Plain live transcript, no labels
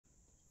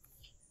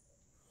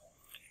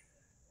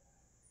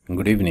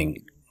Good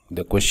evening.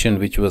 The question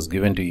which was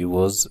given to you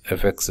was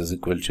fx is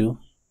equal to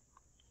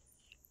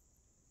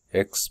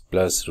x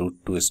plus root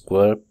 2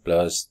 square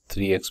plus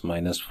 3x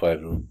minus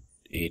 5 root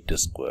 8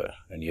 square,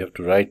 and you have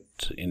to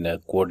write in a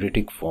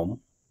quadratic form.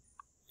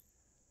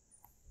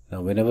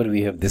 Now whenever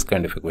we have this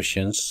kind of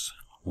equations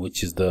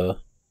which is the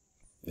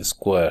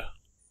square,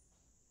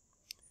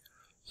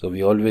 so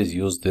we always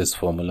use this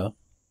formula,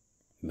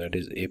 that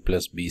is a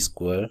plus b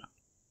square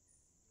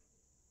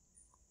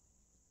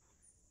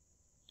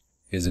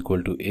is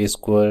equal to a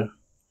square,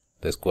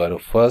 the square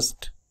of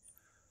first,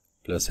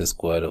 plus a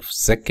square of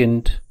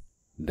second.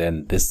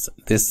 Then this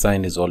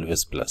sign is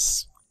always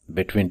plus.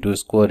 Between two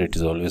square it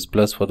is always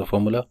plus for the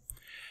formula,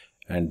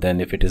 and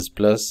then if it is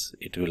plus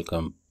it will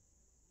come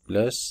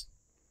plus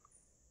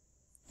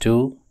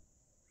 2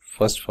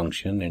 first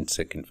function and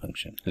second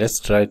function.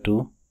 Let's try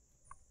to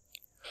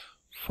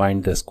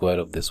find the square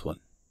of this one,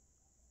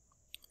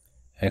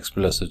 x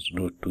plus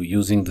root 2,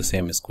 using the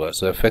same square.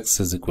 So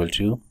fx is equal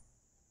to,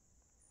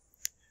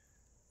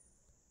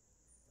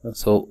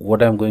 so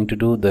what I'm going to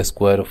do, the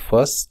square of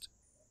first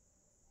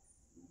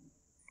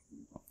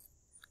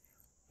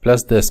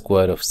plus the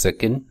square of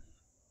second.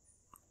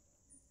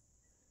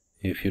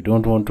 If you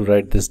don't want to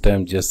write this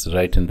time, just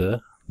write in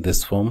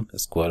this form,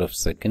 square of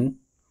second,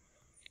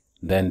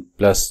 then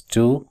plus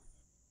 2.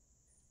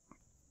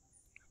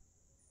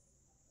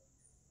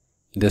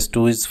 This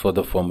 2 is for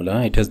the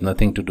formula, it has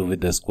nothing to do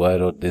with the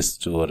square or this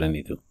 2 or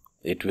anything.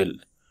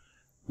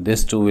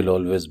 This 2 will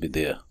always be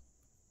there.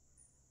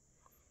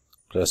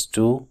 Plus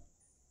 2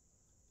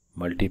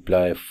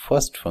 multiply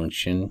first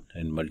function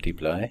and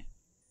multiply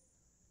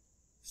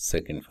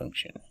second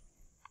function.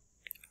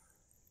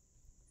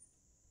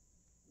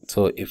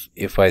 So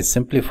if I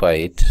simplify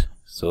it,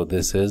 so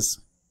this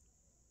is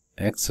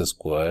x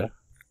square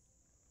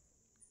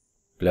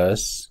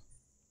plus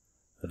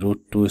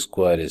root 2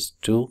 square is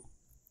 2,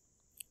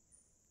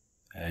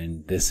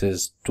 and this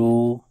is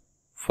 2.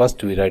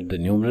 First we write the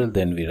numeral,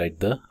 then we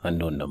write the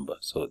unknown number.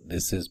 So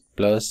this is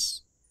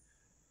plus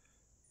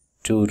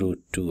 2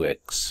 root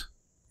 2x.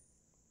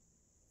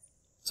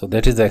 So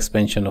that is the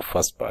expansion of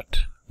first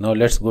part. Now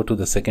let's go to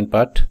the second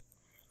part,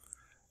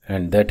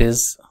 and that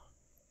is,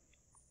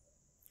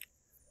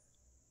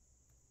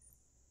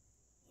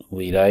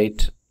 we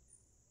write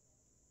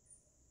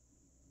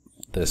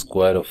the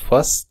square of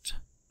first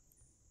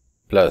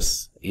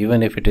plus,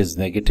 even if it is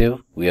negative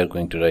we are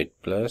going to write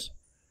plus.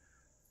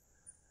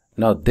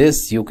 Now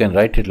this you can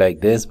write it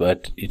like this,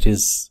 but it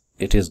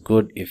is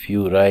good if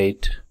you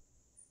write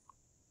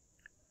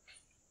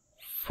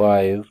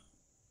 5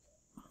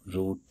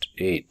 root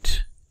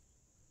 8.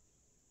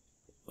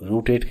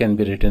 Root 8 can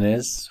be written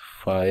as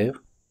 5,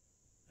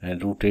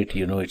 and root 8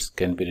 you know it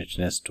can be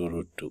written as 2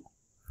 root 2,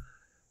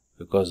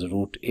 because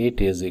root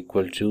 8 is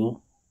equal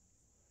to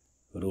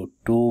root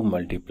 2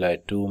 multiply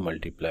 2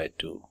 multiply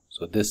 2.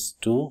 So this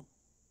 2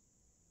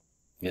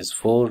 is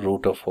 4,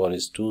 root of 4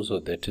 is 2, so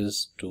that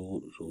is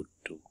 2 root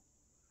 2.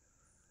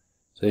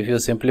 So if you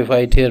simplify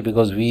it here,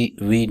 because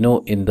we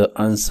know in the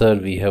answer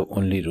we have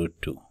only root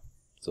 2,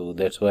 so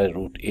that's why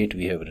root 8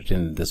 we have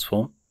written in this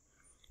form.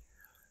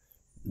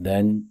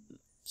 Then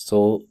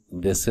so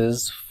this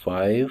is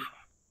 5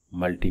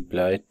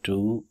 multiply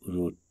 2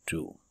 root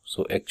 2.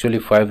 So actually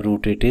 5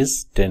 root 8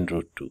 is 10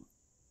 root 2.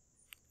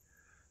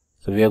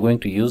 So we are going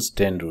to use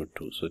 10 root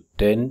 2. So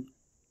 10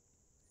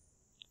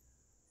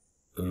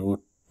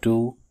 root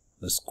 2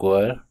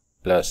 square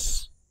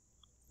plus,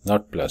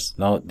 not plus.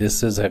 Now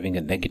this is having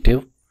a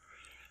negative.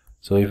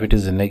 So if it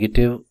is a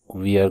negative,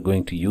 we are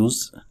going to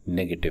use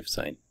negative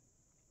sign.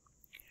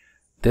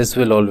 This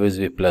will always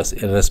be plus,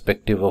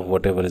 irrespective of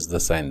whatever is the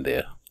sign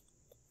there.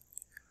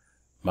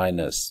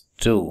 Minus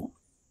 2.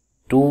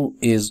 2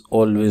 is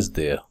always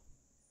there.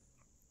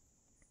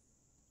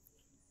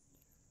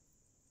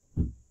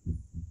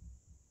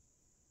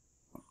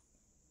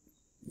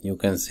 You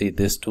can see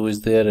this 2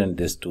 is there and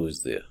this 2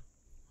 is there.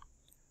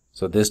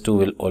 So this 2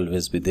 will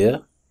always be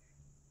there.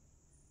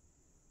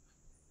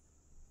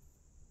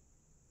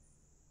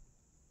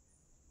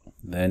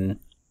 Then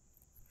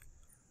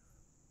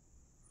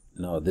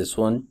now this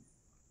one,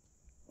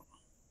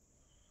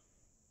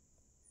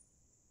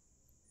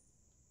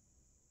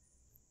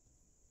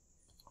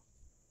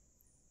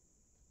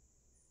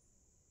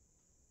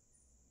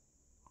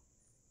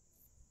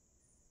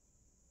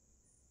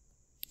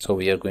 so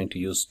we are going to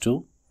use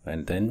 2,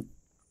 and then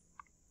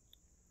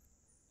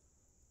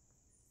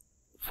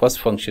first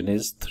function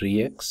is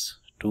 3x,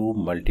 2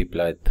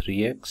 multiply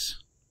 3x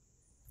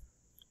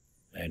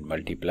and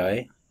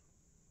multiply,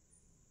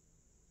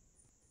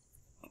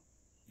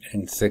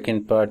 and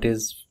second part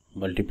is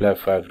multiply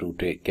 5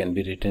 root 8, can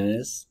be written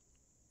as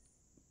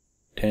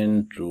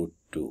 10 root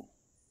 2.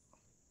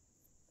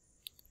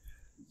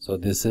 So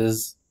this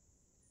is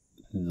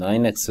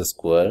 9x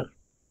square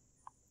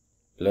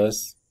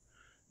plus,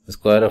 the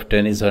square of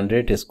 10 is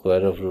 100,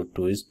 square of root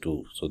 2 is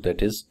 2, so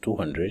that is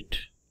 200,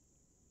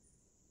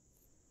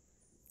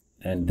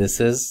 and this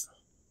is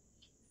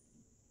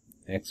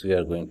x we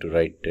are going to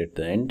write at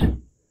the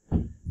end.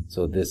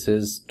 So this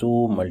is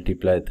 2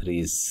 multiply 3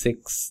 is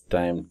 6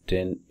 times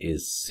 10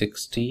 is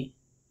 60.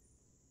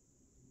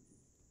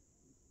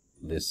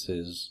 This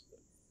is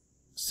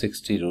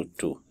 60 root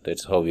 2.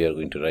 That's how we are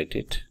going to write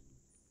it.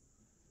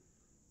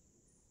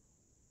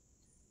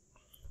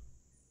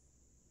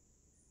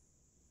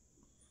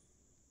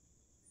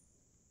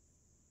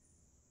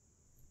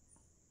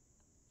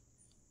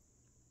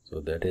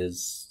 So that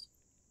is,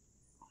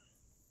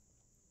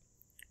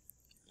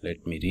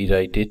 let me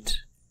rewrite it.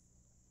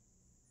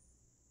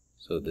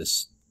 So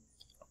this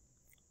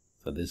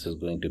is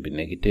going to be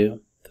negative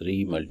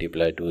 3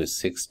 multiply 2 is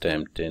 6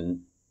 times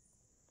 10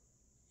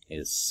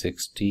 is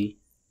 60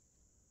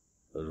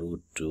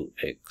 root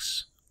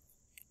 2x.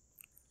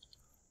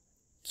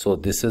 So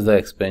this is the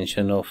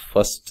expansion of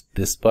first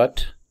this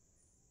part,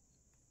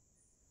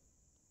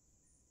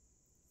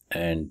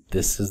 and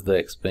this is the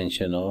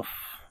expansion of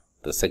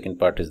the second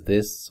part is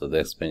this, so the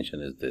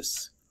expansion is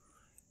this.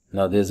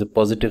 Now there is a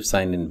positive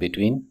sign in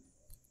between,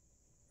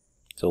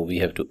 so we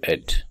have to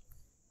add.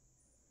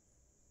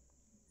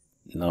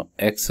 Now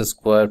x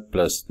square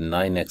plus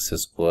 9x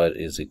square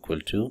is equal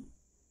to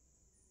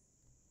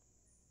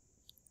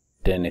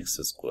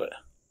 10x square.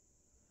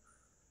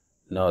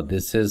 Now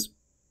this is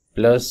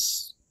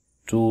plus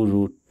 2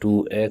 root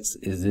 2x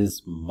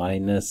is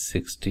minus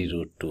 60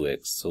 root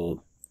 2x.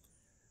 So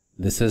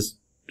this is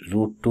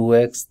root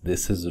 2x,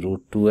 this is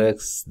root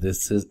 2x,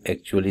 this is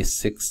actually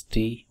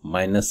 60,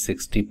 minus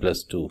 60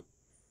 plus 2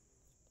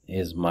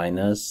 is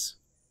minus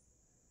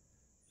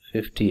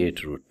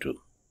 58 root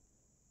 2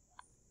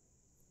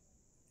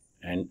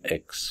 and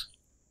x.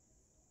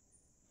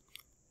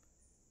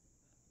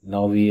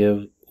 Now we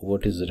have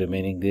what is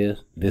remaining there,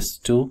 this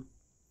 2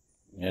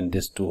 and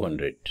this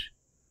 200.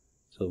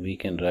 So we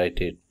can write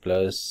it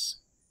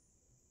plus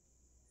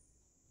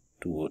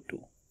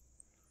 202.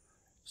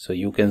 So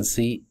you can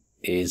see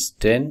A is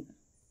 10,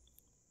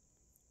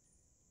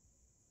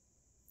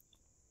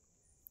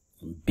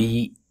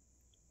 B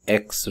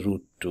x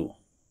root 2,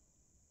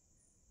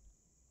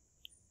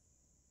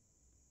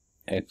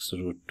 x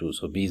root 2.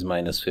 So B is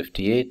minus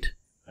 58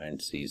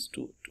 and C is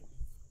 202.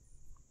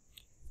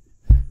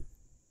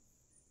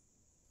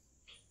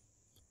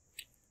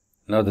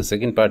 Now the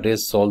second part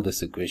is solve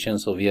this equation.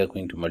 So we are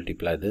going to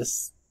multiply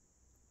this.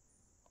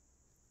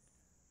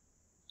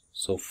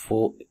 So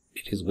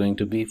it is going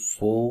to be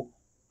 4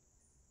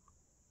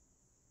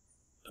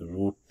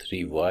 root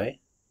 3y,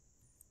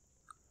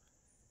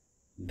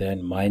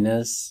 then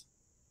minus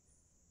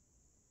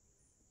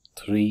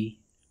 3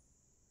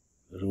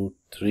 root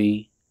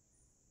 3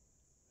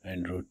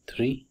 and root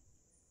 3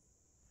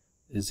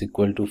 is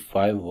equal to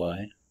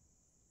 5y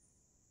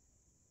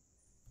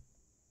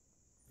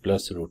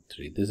plus root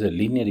 3. This is a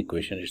linear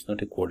equation, it's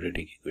not a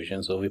quadratic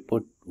equation. So we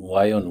put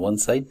y on one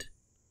side.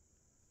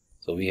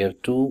 So we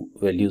have two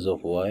values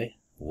of y,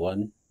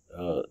 one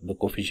the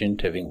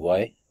coefficient having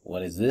y,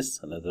 one is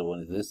this, another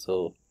one is this.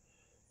 So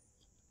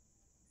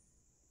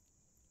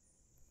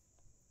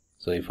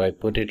if I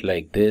put it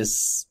like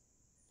this,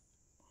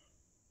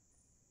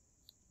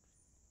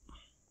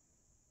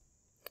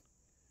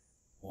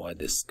 why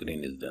this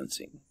screen is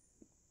dancing.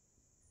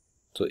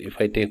 So if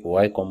I take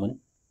y common,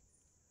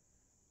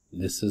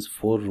 this is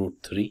 4 root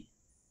 3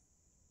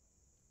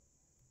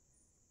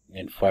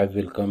 and 5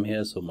 will come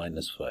here, so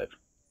minus 5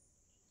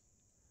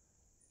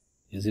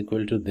 is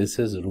equal to, this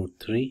is root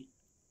 3,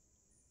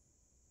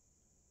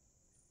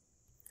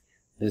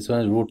 this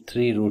one is root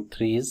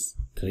 3 is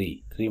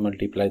 3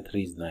 multiply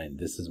 3 is 9,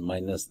 this is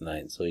minus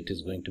 9, so it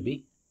is going to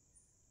be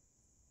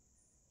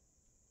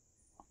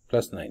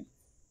plus 9.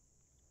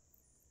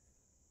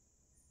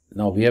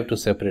 Now we have to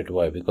separate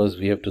y because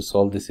we have to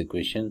solve this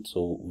equation.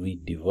 So we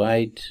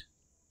divide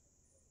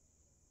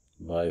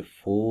by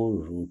 4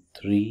 root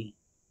 3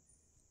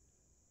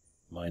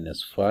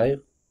 minus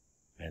 5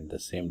 and the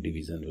same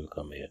division will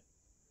come here.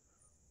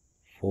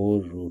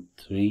 4 root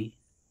 3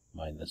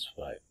 minus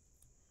 5.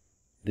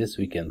 This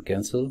we can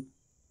cancel.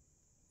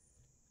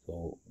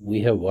 So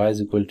we have y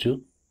is equal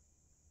to,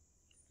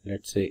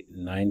 let's say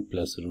 9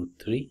 plus root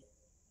 3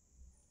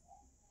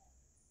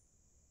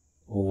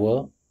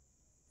 over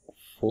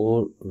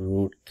 4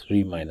 root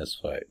 3 minus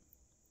 5.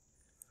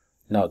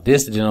 Now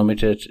this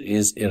denominator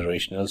is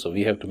irrational, so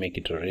we have to make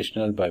it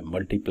rational by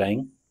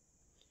multiplying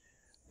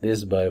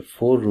this by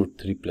 4 root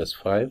 3 plus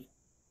 5.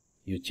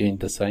 You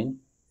change the sign.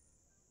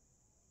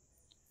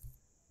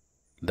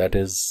 That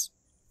is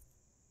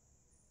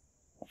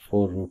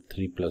 4 root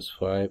 3 plus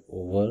 5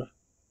 over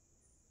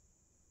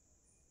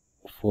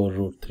 4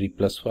 root 3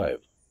 plus 5.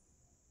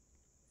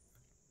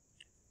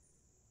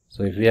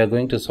 So if we are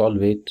going to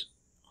solve it,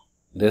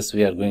 this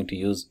we are going to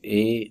use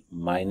a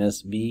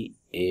minus b,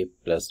 a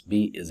plus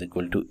b is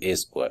equal to a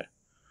square.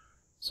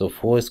 So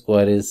 4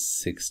 square is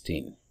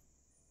 16.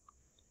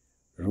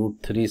 Root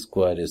 3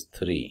 square is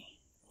 3.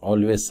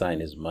 Always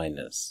sign is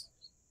minus.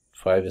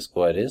 5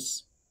 square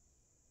is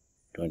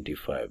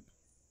 25.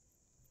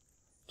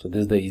 So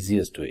this is the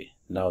easiest way.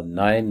 Now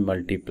 9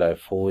 multiply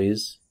 4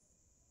 is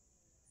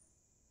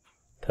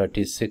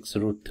 36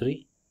 root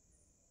 3.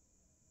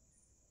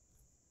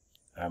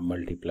 I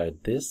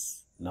multiplied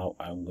this. Now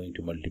I'm going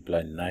to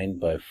multiply 9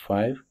 by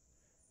 5.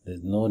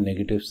 There's no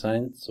negative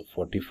sign, so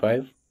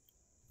 45.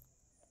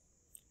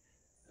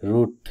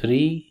 Root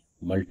 3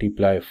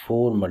 multiply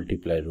 4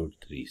 multiply root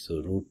 3.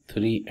 So root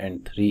 3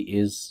 and 3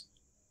 is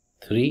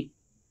 3.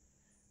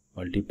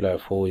 Multiply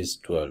 4 is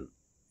 12.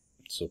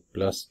 So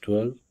plus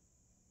 12.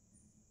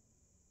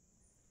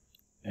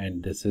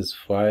 And this is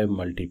 5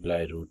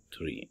 multiply root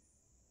 3.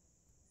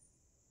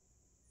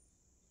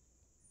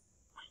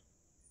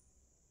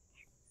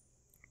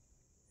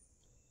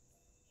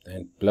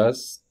 And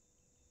plus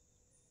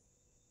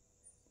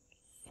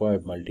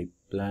 5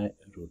 multiply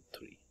root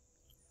 3.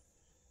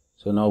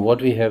 So now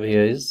what we have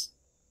here is,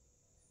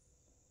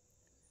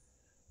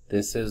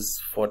 this is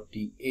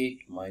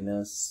 48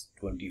 minus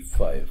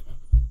 25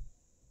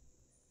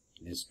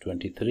 is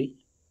 23.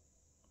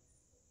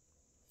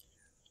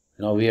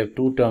 Now we have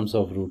two terms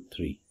of root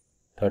 3,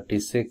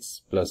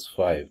 36 plus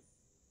 5.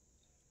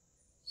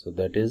 So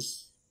that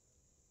is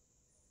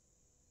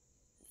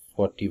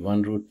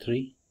 41 root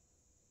 3.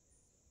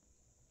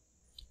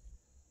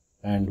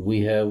 And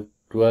we have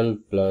 12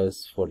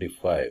 plus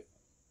 45,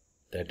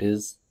 that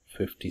is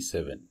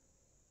 57.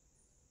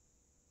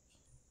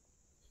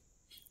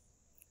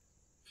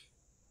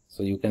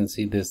 So you can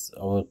see this,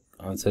 our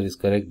answer is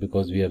correct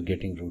because we are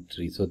getting root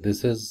 3. So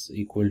this is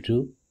equal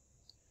to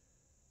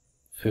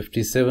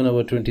 57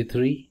 over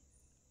 23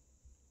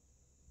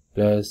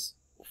 plus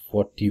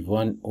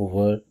 41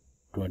 over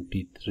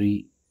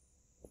 23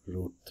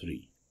 root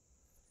 3.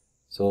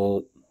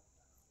 So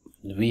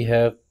we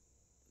have,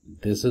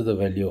 this is the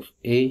value of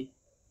A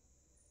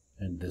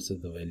and this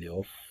is the value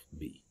of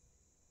B.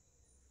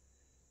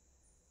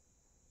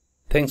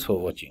 Thanks for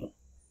watching.